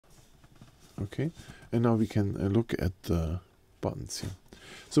Okay, and now we can look at the buttons here.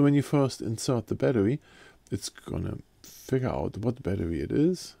 So when you first insert the battery, it's gonna figure out what battery it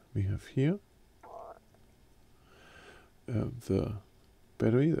is. We have here the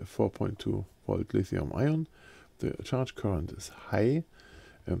battery, the 4.2 volt lithium ion. The charge current is high.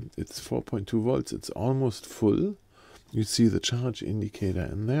 It's 4.2 volts. It's almost full. You see the charge indicator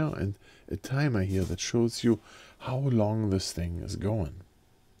in there and a timer here that shows you how long this thing is going.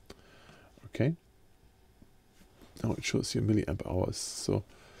 Okay. Now it shows you milliamp hours. So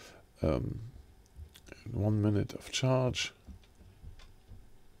 1 minute of charge,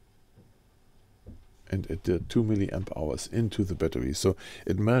 and it did 2 milliamp hours into the battery. So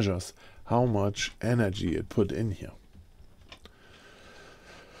it measures how much energy it put in here.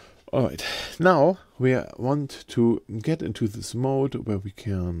 All right, now we want to get into this mode where we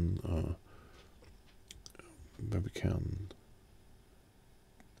can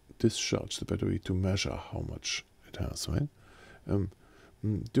discharge the battery to measure how much it has, right?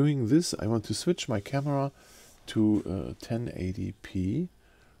 Doing this, I want to switch my camera to 1080p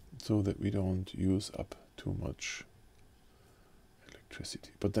so that we don't use up too much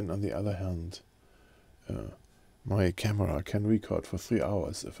electricity. But then on the other hand, my camera can record for 3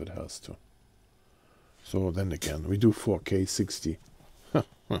 hours if it has to. So then again, we do 4K 60.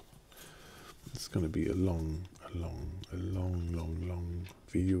 It's going to be a long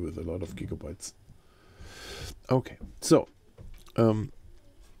video with a lot of gigabytes. Okay, so the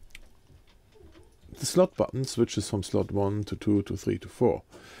slot button switches from slot 1 to 2 to 3 to 4.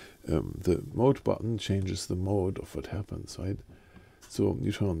 The mode button changes the mode of what happens, right? So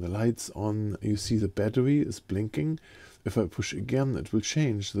you turn the lights on, you see the battery is blinking. If I push again, it will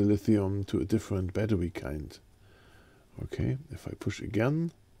change the lithium to a different battery kind. Okay, if I push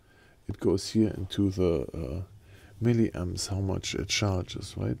again, it goes here into the milliamps, how much it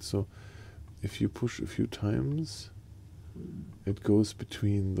charges, right? So if you push a few times, it goes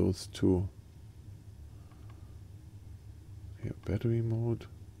between those two. Here, battery mode.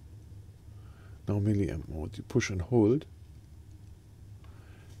 Now milliamp mode. You push and hold,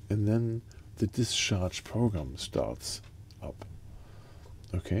 and then the discharge program starts up.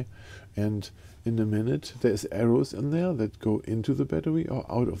 Okay, and in a minute there's arrows in there that go into the battery or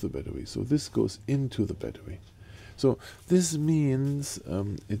out of the battery. So this goes into the battery. So this means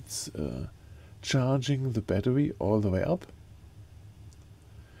it's charging the battery all the way up.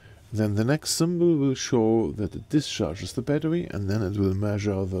 Then the next symbol will show that it discharges the battery, and then it will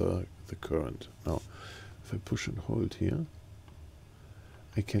measure the current. Now, if I push and hold here,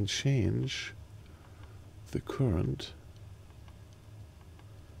 I can change the current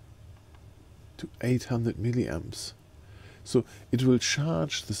to 800 milliamps. So it will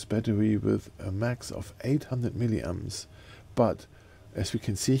charge this battery with a max of 800 milliamps. But as we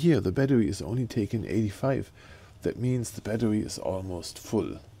can see here, the battery is only taking 85. That means the battery is almost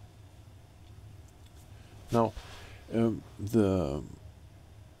full. Now, the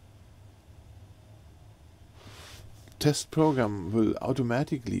test program will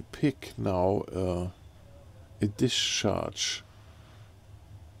automatically pick now a discharge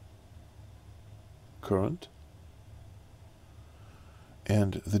current,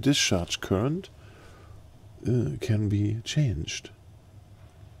 and the discharge current can be changed.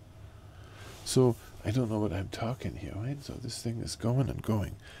 So I don't know what I'm talking here, right? So this thing is going and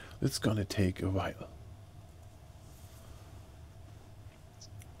going. It's gonna take a while.